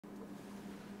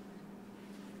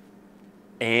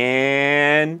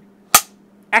And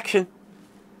action.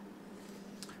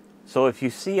 So if you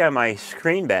see on my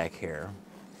screen back here,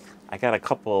 I got a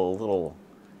couple little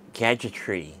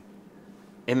gadgetry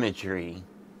imagery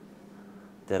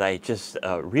that I just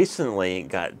recently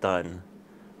got done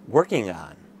working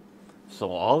on.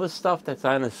 So all the stuff that's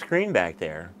on the screen back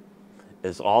there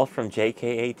is all from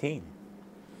JayKay18.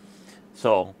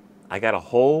 So I got a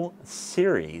whole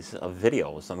series of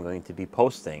videos I'm going to be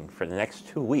posting for the next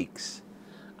 2 weeks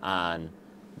on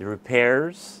the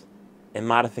repairs and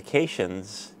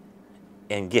modifications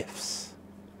and gifts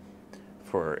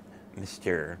for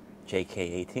Mr.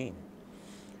 JayKay18.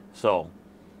 So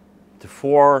to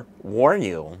forewarn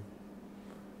you,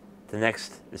 the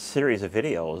next series of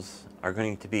videos are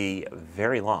going to be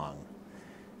very long.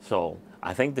 So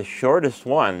I think the shortest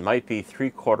one might be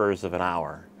 3/4 of an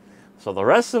hour. So the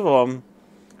rest of them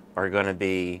are going to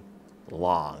be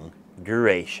long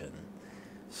duration.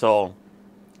 So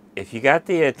if you got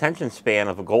the attention span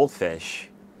of a goldfish,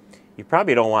 you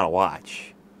probably don't want to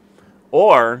watch.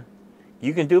 Or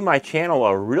you can do my channel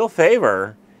a real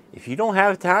favor. If you don't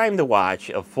have time to watch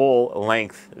a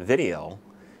full-length video,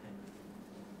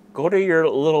 go to your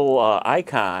little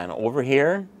icon over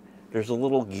here. There's a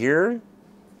little gear.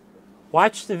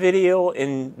 Watch the video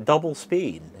in double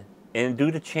speed and do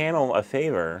the channel a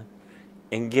favor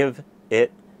and give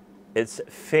it its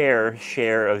fair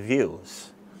share of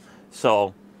views.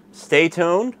 So stay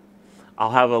tuned.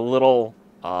 I'll have a little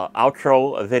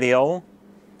outro video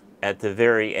at the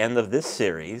very end of this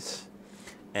series,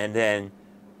 and then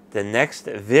the next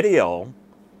video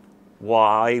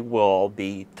I will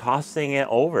be tossing it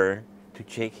over to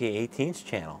JayKay18's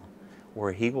channel,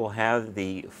 where he will have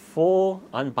the full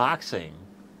unboxing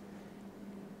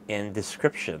and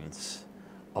descriptions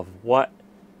of what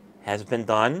has been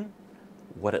done,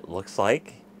 what it looks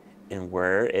like, and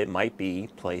where it might be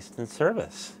placed in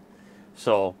service.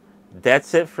 So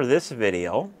that's it for this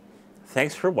video.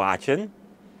 Thanks for watching,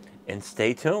 and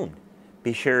stay tuned.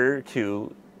 Be sure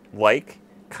to like,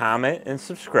 comment, and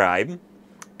subscribe,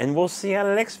 and we'll see you on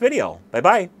the next video.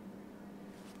 Bye-bye.